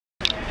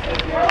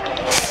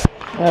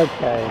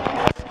Okay.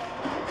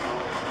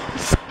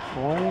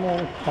 One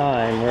more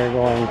time, we're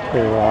going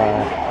to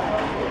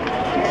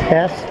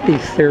test the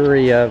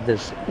theory of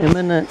this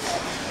imminent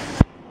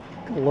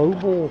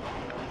global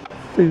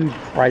food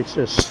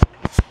crisis.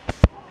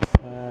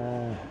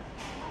 So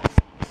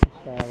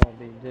I'll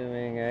be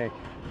doing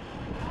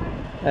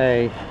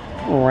a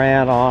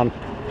rant on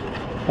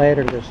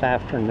later this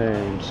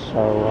afternoon.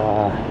 So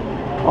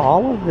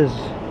all of this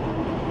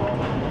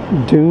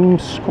doom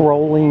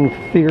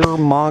scrolling, fear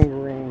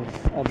mongering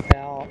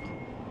about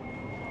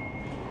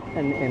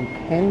an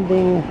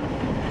impending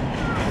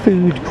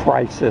food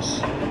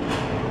crisis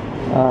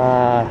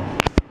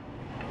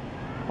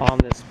on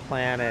this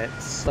planet.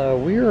 So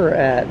we're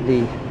at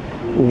the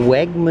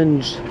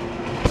Wegmans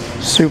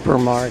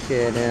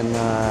supermarket in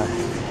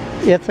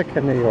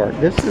Ithaca, New York.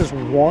 This is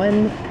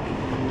one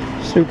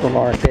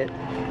supermarket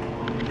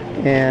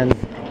and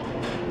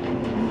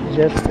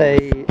just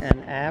an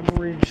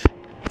average,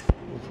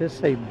 is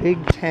this a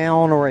big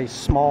town or a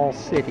small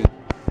city?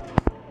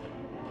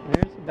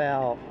 There's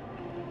about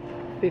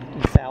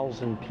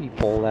 50,000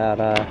 people that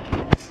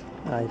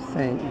I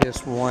think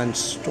this one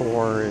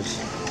store is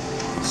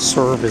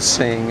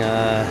servicing.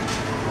 I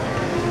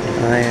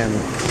am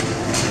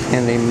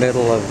in the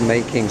middle of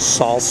making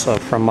salsa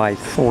from my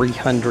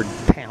 300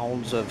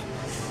 pounds of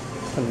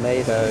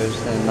tomatoes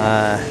and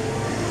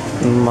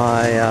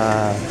my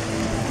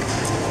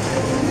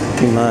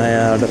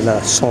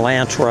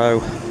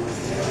cilantro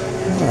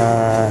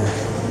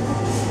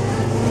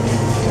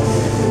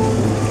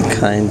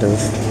kind of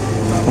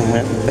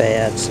went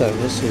bad. So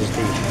this is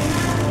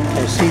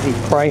I see the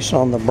price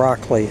on the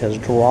broccoli has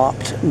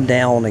dropped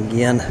down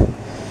again,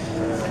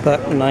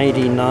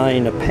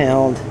 $1.99 a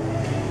pound. So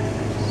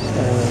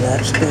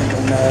that's good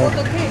to know.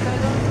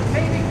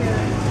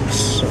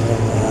 So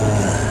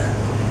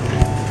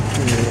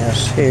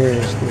yes, here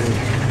is the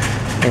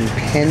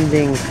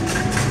impending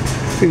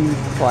food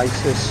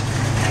crisis.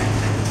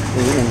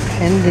 The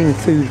impending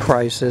food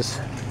crisis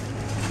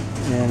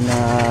in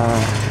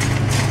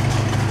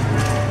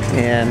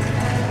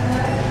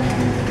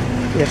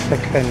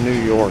Ithaca, New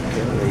York,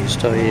 at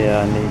least. Oh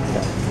yeah, I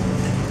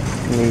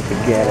need to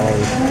get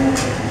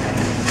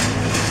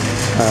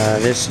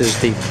this is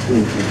the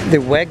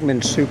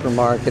Wegmans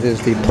supermarket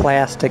is the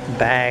plastic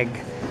bag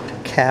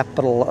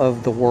capital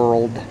of the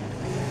world.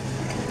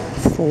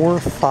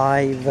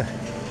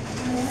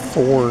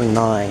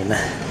 4549.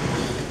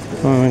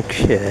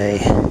 Okay.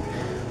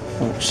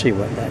 Let's see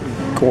what that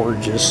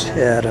gorgeous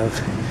head of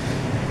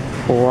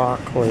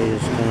broccoli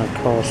is going to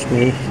cost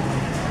me.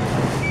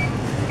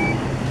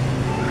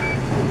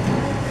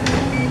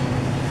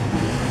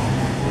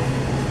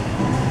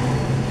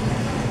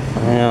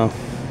 Now,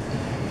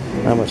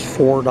 that was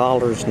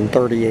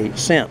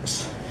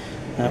 $4.38.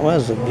 That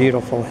was a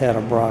beautiful head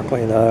of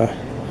broccoli, though.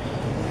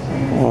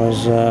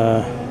 Was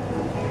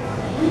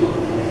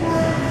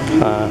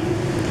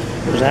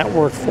that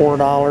worth $4?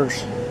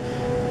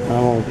 I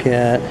won't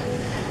get.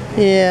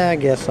 Yeah, I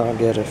guess I'll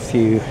get a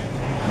few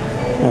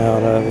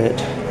out of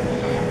it.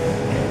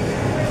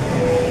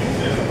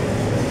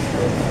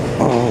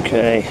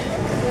 Okay,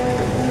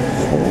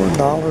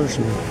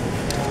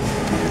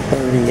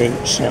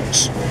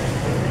 $4.38.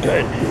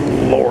 Good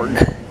Lord.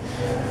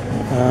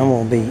 I'm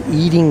going to be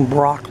eating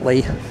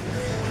broccoli. Boy.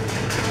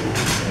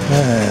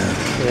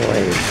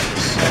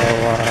 So,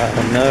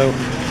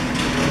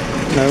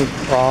 no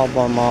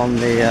problem on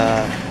the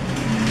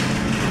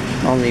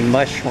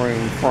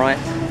mushroom front.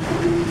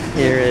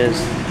 Here is,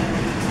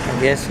 I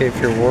guess if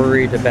you're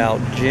worried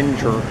about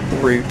ginger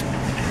root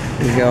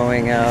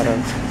going out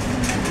of,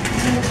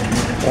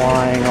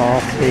 flying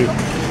off the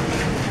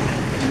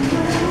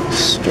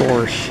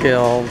store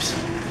shelves.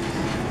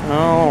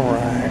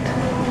 Alright.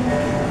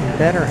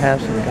 Better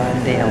have some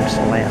goddamn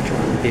cilantro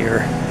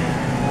here.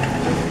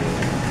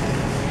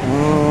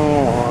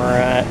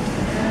 Alright.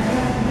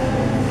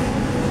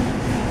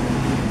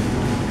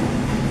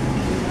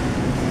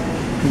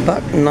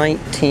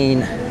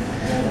 $1.19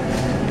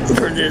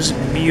 for this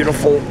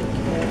beautiful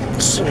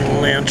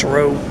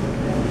cilantro.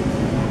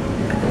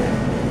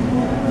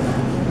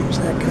 Is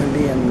that going to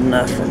be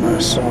enough for my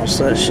sauce?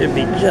 That should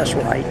be just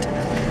right.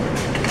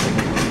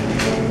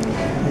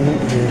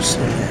 What is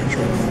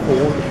cilantro?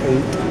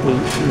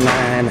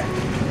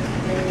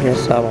 $4.889.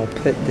 Guess I will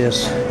put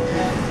this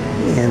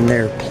in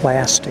their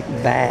plastic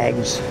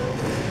bags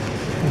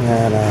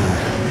that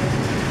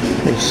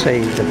they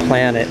say the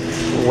planet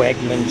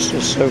Wegmans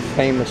is so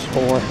famous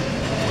for.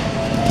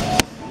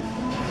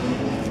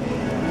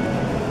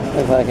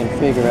 If I can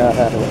figure out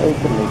how to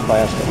open the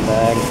plastic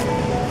bag.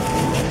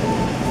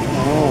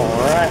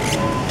 Alright.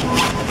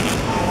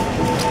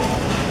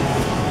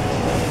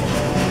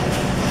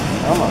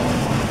 Come on.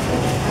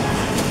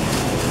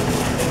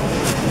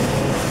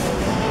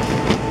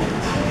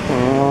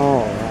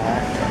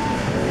 Alright.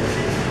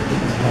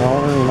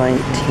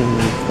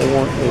 $1.19,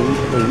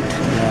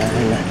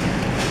 $4.889.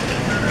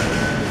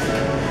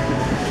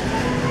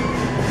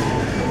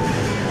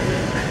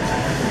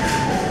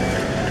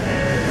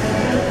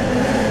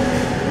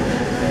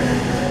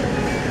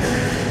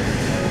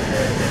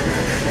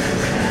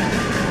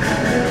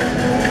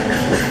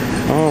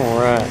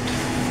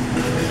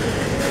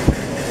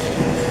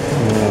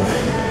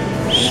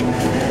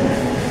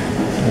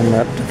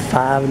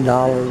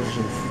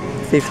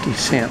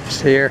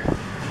 $5.50 here.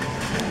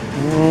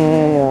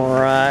 All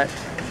right.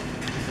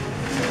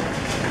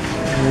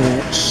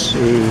 Let's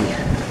see.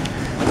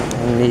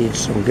 I need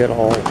some good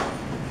old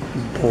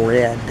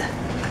bread.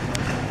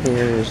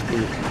 Here's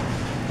the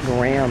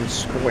graham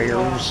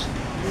squares.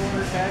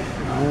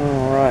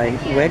 All right.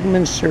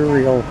 Wegmans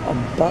cereal,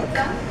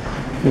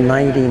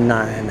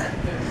 $1.99.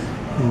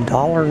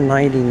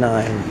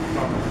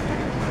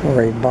 $1.99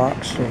 for a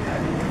box of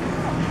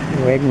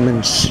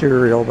Wegmans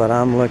cereal, but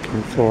I'm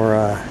looking for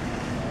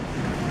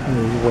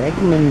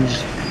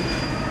Wegmans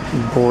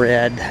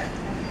bread.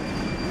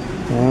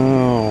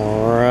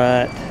 All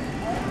right.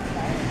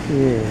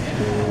 Yes,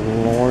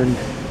 Lord.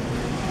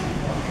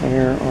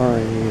 Where are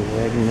you,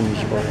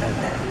 Wegmans bread?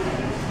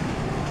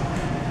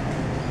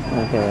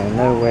 Okay, I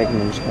know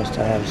Wegmans must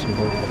have some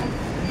bread.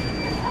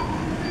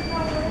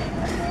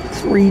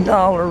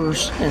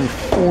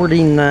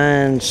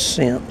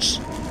 $3.49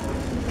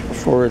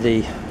 for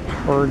the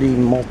hearty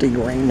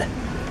multigrain.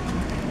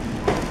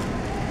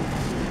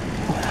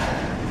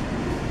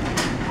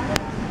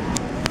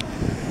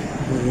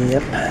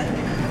 Yep,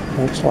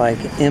 looks like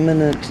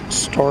imminent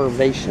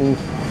starvation.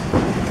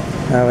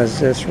 I was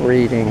just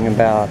reading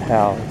about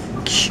how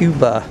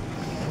Cuba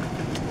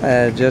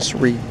just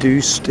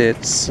reduced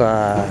its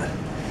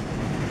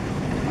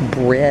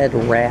bread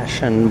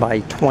ration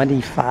by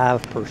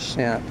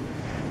 25%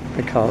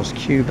 because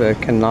Cuba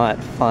cannot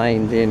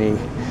find any.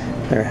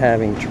 They're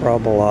having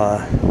trouble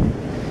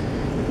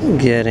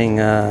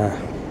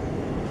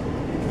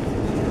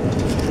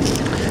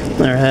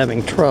they're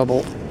having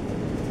trouble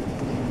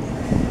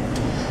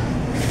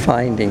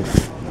finding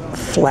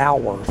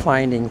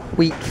finding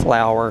wheat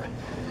flour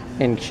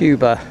in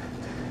Cuba,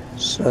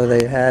 so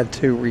they had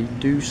to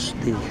reduce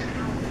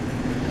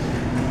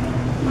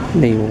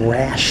the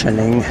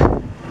rationing.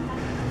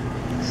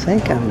 I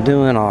think I'm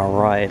doing all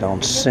right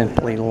on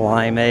Simply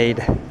Limeade.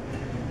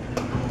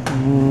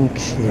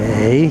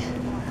 Okay,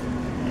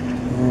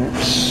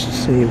 let's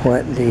see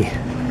what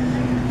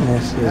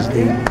this is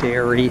the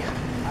dairy.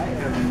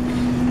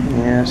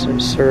 Yes,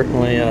 it's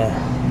certainly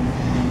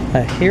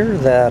I hear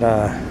that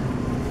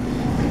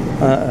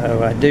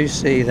I do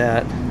see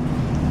that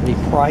the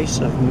price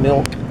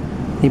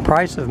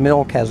of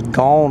milk has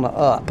gone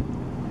up.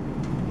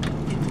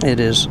 It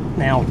is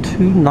now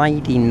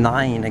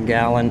 $2.99 a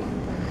gallon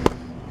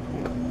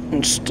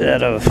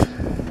instead of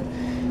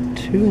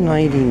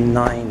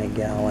 $2.99 a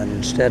gallon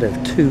instead of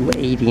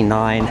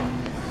 $2.89.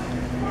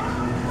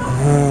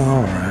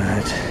 All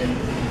right,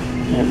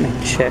 let me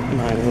check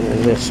my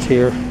little list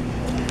here.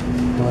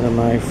 What am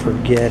I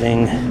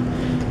forgetting?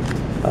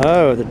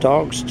 Oh, the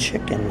dog's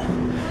chicken.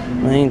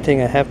 Main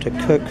thing, I have to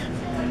cook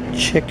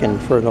chicken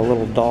for the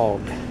little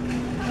dog.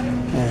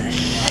 Ah,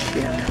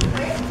 shit.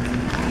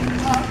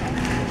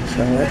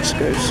 So let's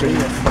go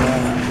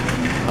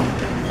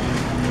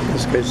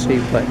see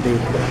what the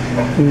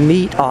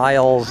meat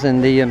aisles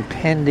in the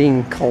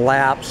impending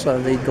collapse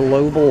of the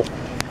global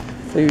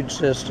food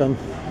system.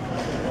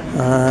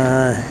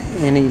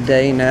 Any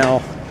day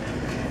now,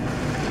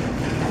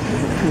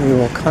 we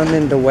will come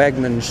into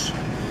Wegmans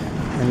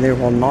and there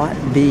will not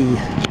be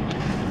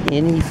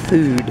any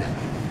food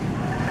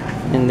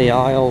in the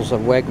aisles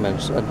of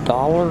Wegmans.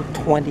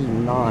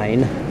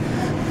 $1.29.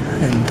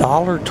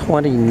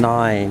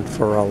 $1.29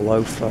 for a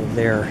loaf of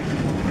their,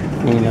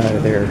 you know,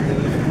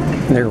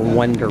 their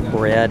Wonder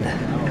Bread.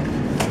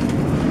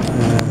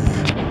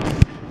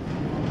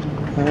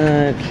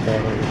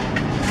 Okay.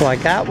 So I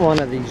got one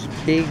of these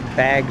big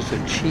bags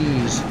of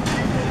cheese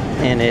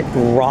and it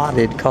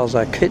rotted because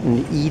I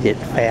couldn't eat it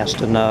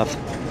fast enough.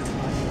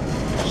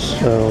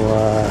 So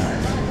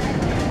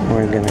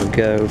we're gonna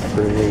go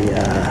for the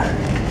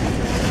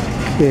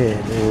good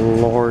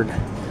Lord,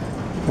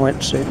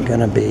 what's it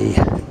gonna be?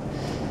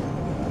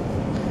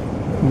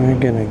 We're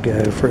gonna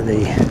go for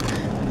the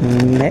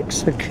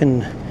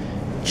Mexican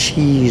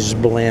cheese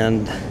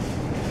blend.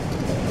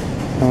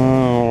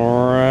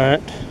 All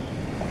right,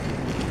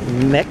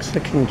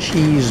 Mexican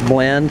cheese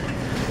blend,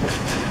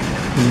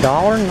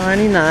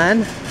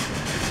 $1.99.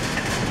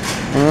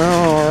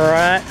 All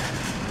right.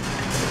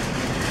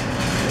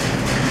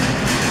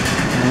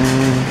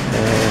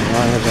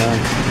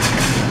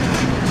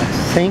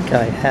 I think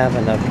I have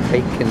enough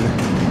bacon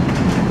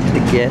to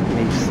get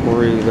me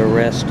through the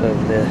rest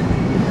of the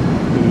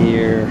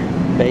year.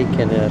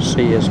 Bacon, I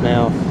see, is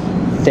now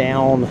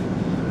down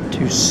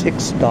to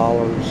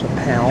 $6 a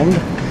pound.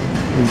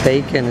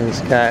 Bacon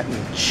has gotten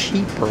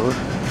cheaper.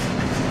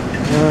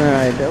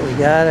 Alright, but we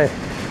gotta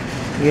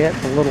get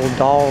the little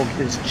dog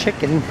his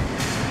chicken.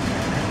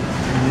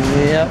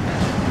 Yep.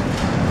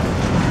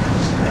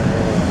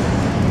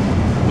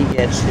 He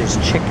gets his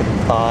chicken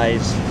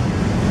thighs.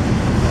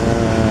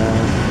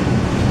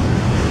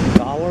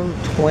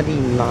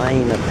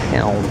 $1.29 a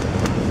pound.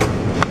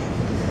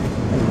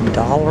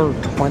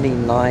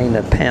 $1.29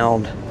 a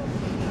pound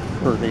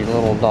for the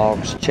little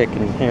dog's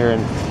chicken here,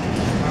 and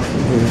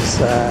these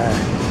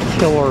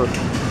killer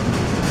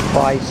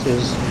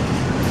prices.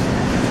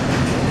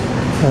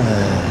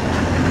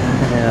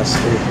 Yes,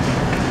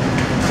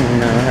 You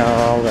know how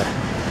all the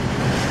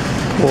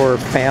poor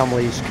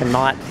families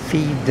cannot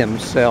feed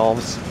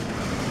themselves.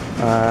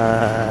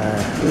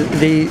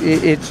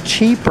 It's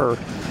cheaper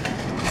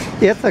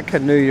Ithaca,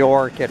 New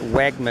York at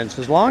Wegmans,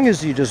 as long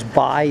as you just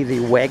buy the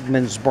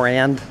Wegmans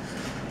brand,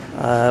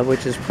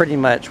 which is pretty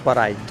much what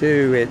I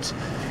do.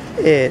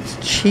 It's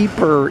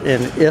cheaper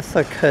in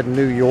Ithaca,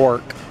 New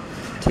York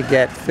to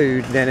get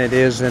food than it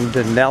is in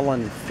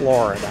Dunellen,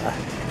 Florida.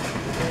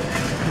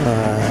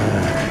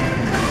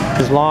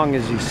 As long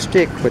as you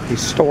stick with the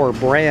store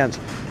brands.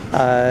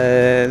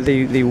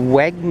 The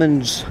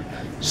Wegmans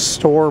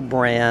store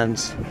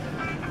brands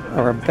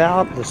are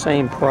about the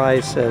same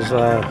price as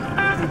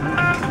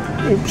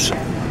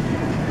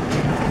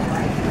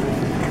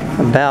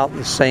about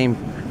the same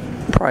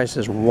price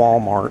as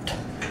Walmart.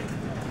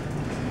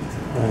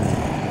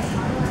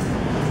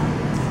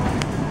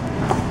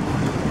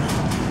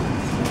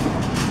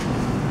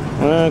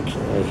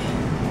 Okay.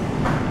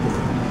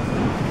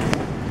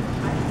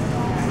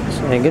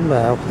 Say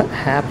goodbye. What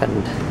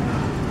happened?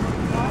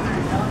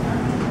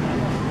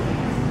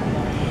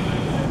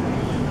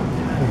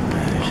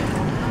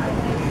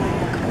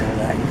 Call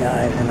that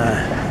guy when I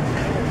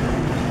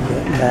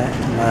get back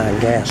to my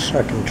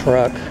gas-sucking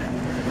truck.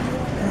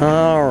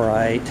 All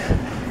right.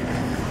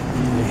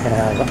 We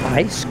have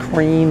ice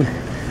cream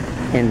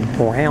and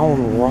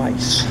brown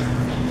rice.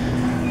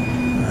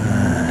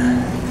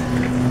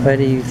 What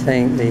do you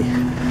think the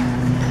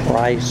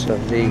price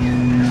of the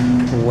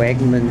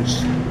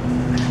Wegmans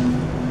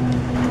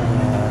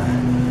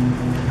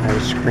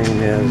ice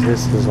cream is?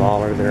 This is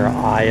all of their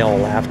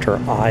aisle after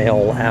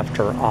aisle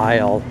after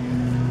aisle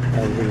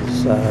of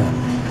these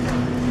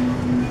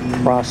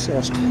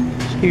processed,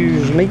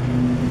 excuse me,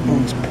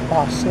 these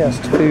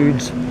processed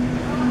foods.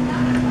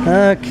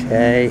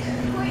 Okay.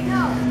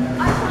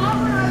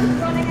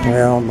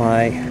 Well,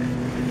 my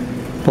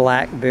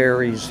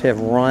blackberries have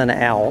run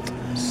out,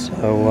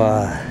 so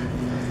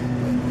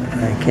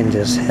I can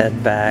just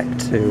head back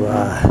to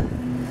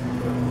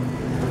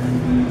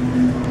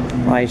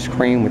ice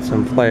cream with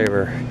some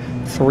flavor.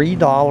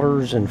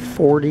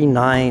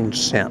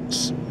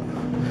 $3.49.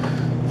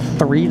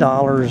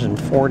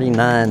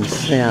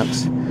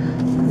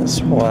 $3.49.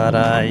 That's what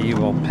you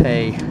will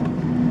pay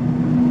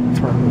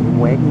for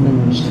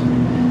Wegmans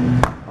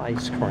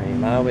ice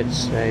cream. I would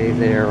say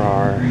there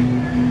are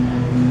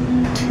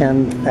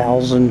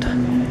 10,000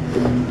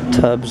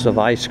 tubs of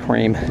ice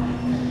cream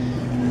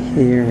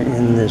here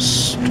in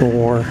this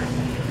store.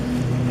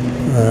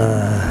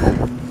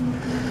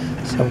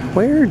 So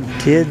where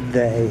did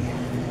they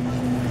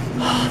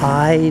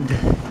hide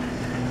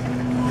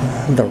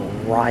the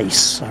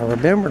rice? I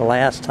remember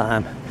last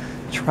time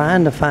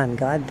trying to find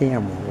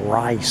goddamn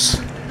rice.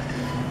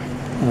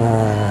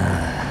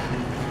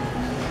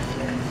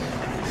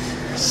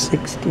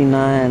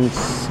 69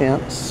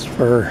 cents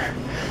for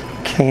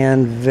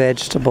canned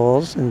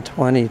vegetables in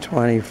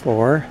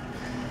 2024.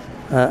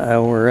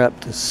 We're up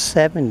to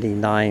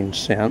 79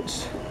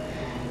 cents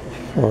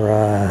for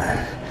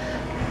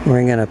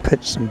we're gonna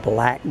put some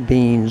black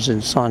beans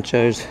in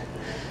Sancho's.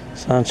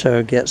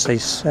 Sancho gets a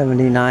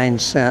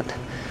 79-cent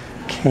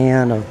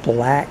can of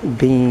black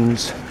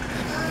beans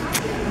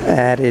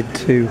added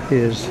to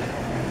his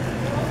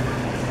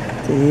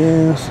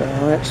deal. So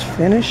let's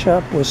finish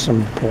up with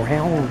some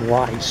brown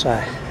rice.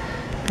 I've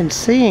been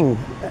seeing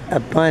a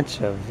bunch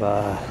of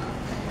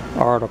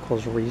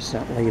articles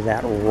recently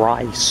that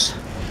rice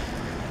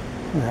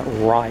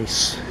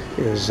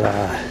is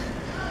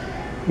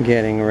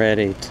getting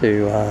ready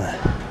to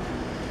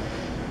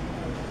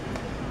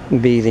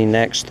be the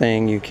next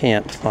thing you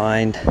can't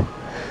find.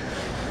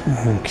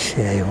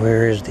 Okay,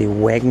 where is the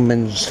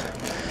Wegmans?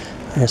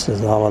 This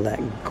is all of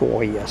that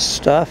Goya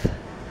stuff.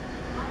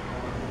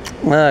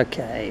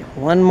 Okay,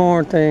 one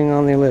more thing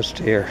on the list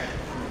here.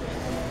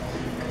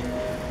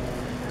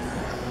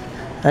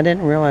 I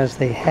didn't realize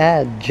they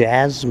had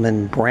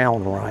jasmine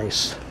brown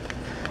rice.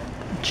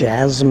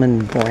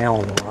 Jasmine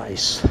brown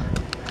rice.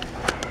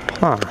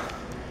 Huh.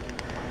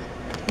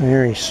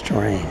 Very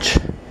strange.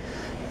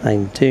 I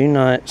do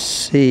not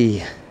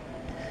see.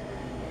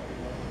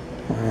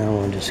 Well,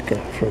 we'll just go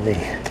for the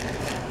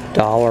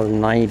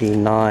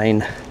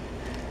 $1.99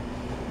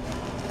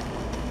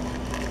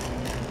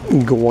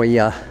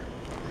 Goya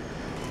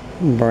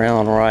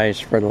brown rice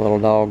for the little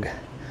dog,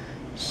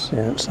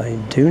 since I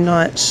do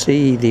not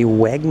see the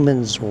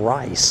Wegmans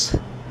rice.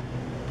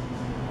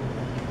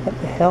 What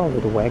the hell,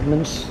 did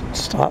Wegmans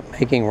stop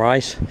making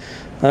rice?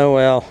 Oh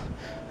well,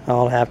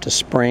 I'll have to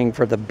spring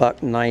for the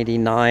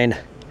 $1.99.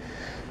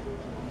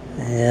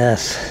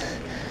 Yes,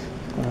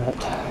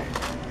 but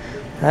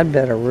I'd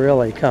better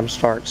really come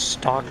start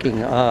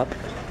stocking up,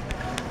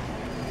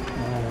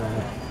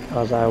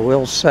 because I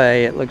will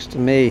say, it looks to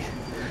me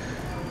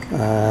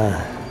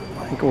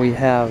like we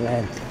have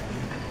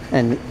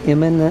an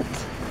imminent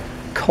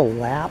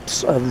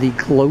collapse of the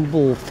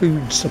global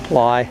food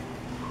supply.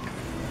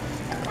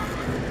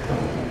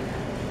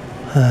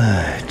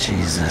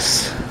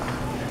 Jesus.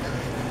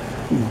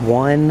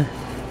 One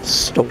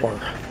store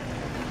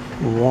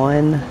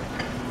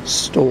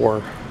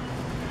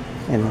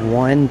in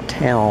one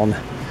town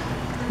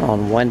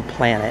on one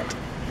planet.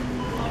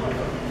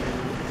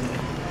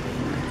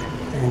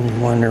 And you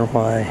wonder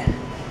why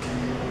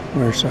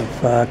we're so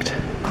fucked.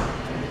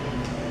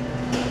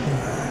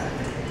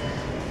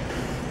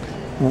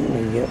 Let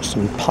me get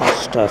some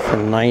pasta for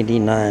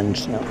 99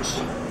 cents.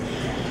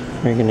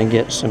 We're gonna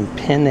get some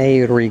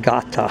penne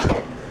rigata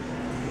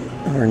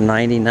for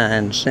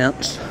 99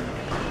 cents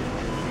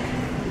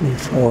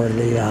before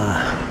the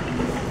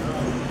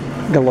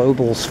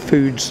global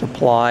food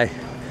supply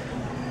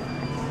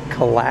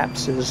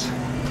collapses.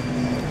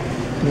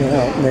 Get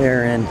out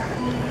there and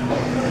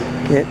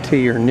get to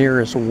your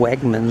nearest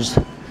Wegmans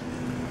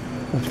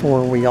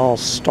before we all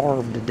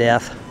starve to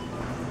death.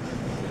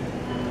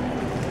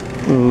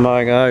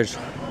 Bye guys.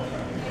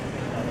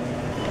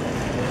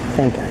 I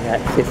think I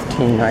got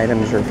 15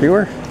 items or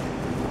fewer.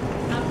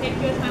 I'll take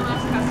you as my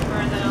last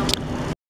customer.